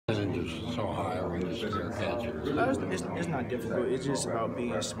so high, or you just can't catch it? It's not difficult. It's just about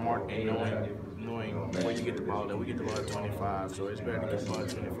being smart and knowing where you get the ball. That we get the ball at 25, so it's better to get the ball at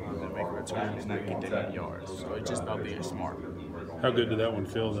 25 than make a return and not get that many yards. So it's just about being smart. How good did that one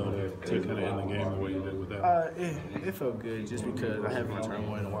feel, though, to kind of end the game the way you did with that? It felt good just because I haven't returned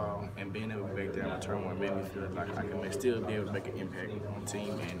one in a while, and being able to make that return one made me feel like I can still be able to make an impact on the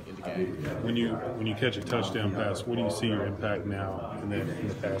team and in the game. When you catch a touchdown pass, what do you see your impact now in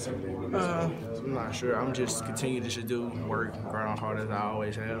the passing game? I'm not sure. I'm just continuing to just do work, grind hard as I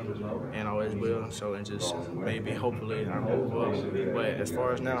always have and always will. So and just maybe hopefully I move up. But as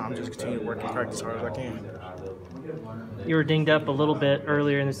far as now, I'm just continuing to work and practice as hard as I can. You were dinged up a little bit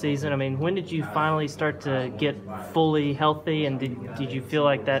earlier in the season. I mean, when did you finally start to get fully healthy, and did you feel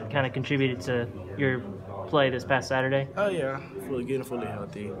like that kind of contributed to your play this past Saturday? Oh yeah, getting fully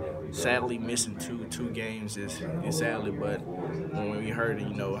healthy. Sadly, missing two games is sadly, but when we heard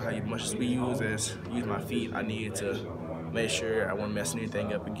it, how much as we use my feet, I needed to make sure I wasn't messing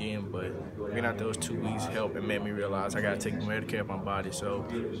anything up again. But getting out those 2 weeks helped and made me realize I got to take better care of my body. So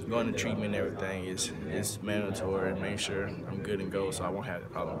going to treatment and everything is mandatory, and make sure I'm good and go so I won't have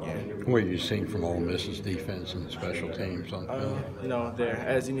that problem again. What have you seen from Ole Miss's defense and special teams on the field? They're,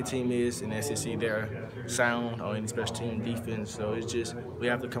 as any team is in the SEC, they're sound on any special team defense. So it's just we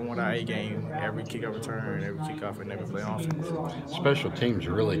have to come with our A game every kickoff return, every kickoff, and every play offense. Special teams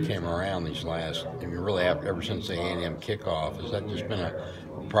really came around these last, really ever since the A&M kickoff. Has that just been a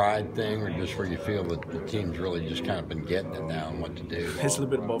pride thing, or just where you feel that the team's really just kind of been getting it now and what to do? It's a little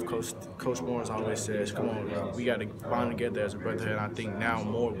bit of both. Coach Morris always says, come on, we got to bond together as a brotherhood. And I think now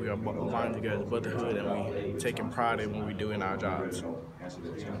more we are bonding together as a brotherhood, and we taking pride in what we do in our jobs.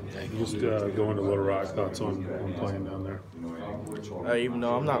 Just going to Little Rock, thoughts on playing down there? Even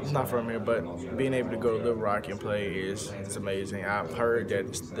though I'm not from here, but being able to go to Little Rock and play it's amazing. I've heard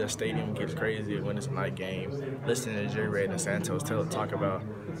that the stadium gets crazy when it's a night game. Listening to Jerry Red and Santos talk about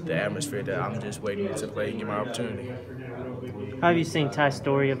the atmosphere, that I'm just waiting to play and get my opportunity. How have you seen Ty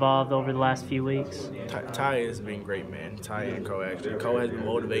Storey evolve over the last few weeks? Ty has been great, man. Ty and Cole, actually. Cole has been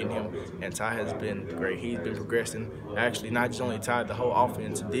motivating him, and Ty has been great. He's been progressing. Actually, not just only Ty, the whole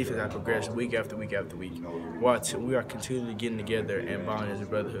offense and defense have progressed week after week after week. We are continually getting together and bonding as a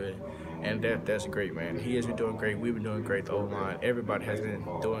brotherhood, and that's great, man. He has been doing great. We've been doing great the whole line. Everybody has been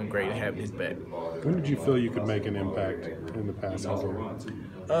doing great and having his back. When did you feel you could make an impact in the passing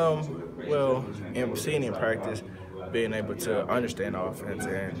game? Well, seeing in practice, being able to understand offense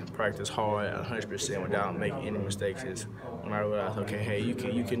and practice hard 100% without making any mistakes is when I realized, okay, hey, you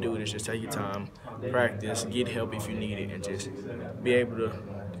can do this. Just take your time, practice, get help if you need it, and just be able to,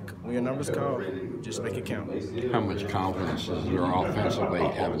 when your number's called, just make it count. How much confidence is your offensively,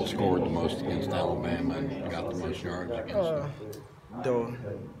 having scored the most against Alabama and got the most yards against them?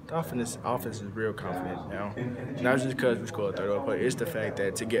 The offense is real confident now. Not just because we scored 30, but it's the fact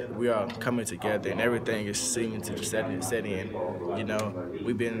that we are coming together and everything is seeming to set in.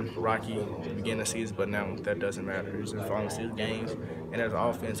 We've been rocky at the beginning of the season, but now that doesn't matter. It's the final 6 games, and as an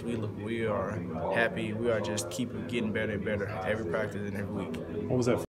offense, we are happy. We are just keep getting better and better every practice and every week. What was that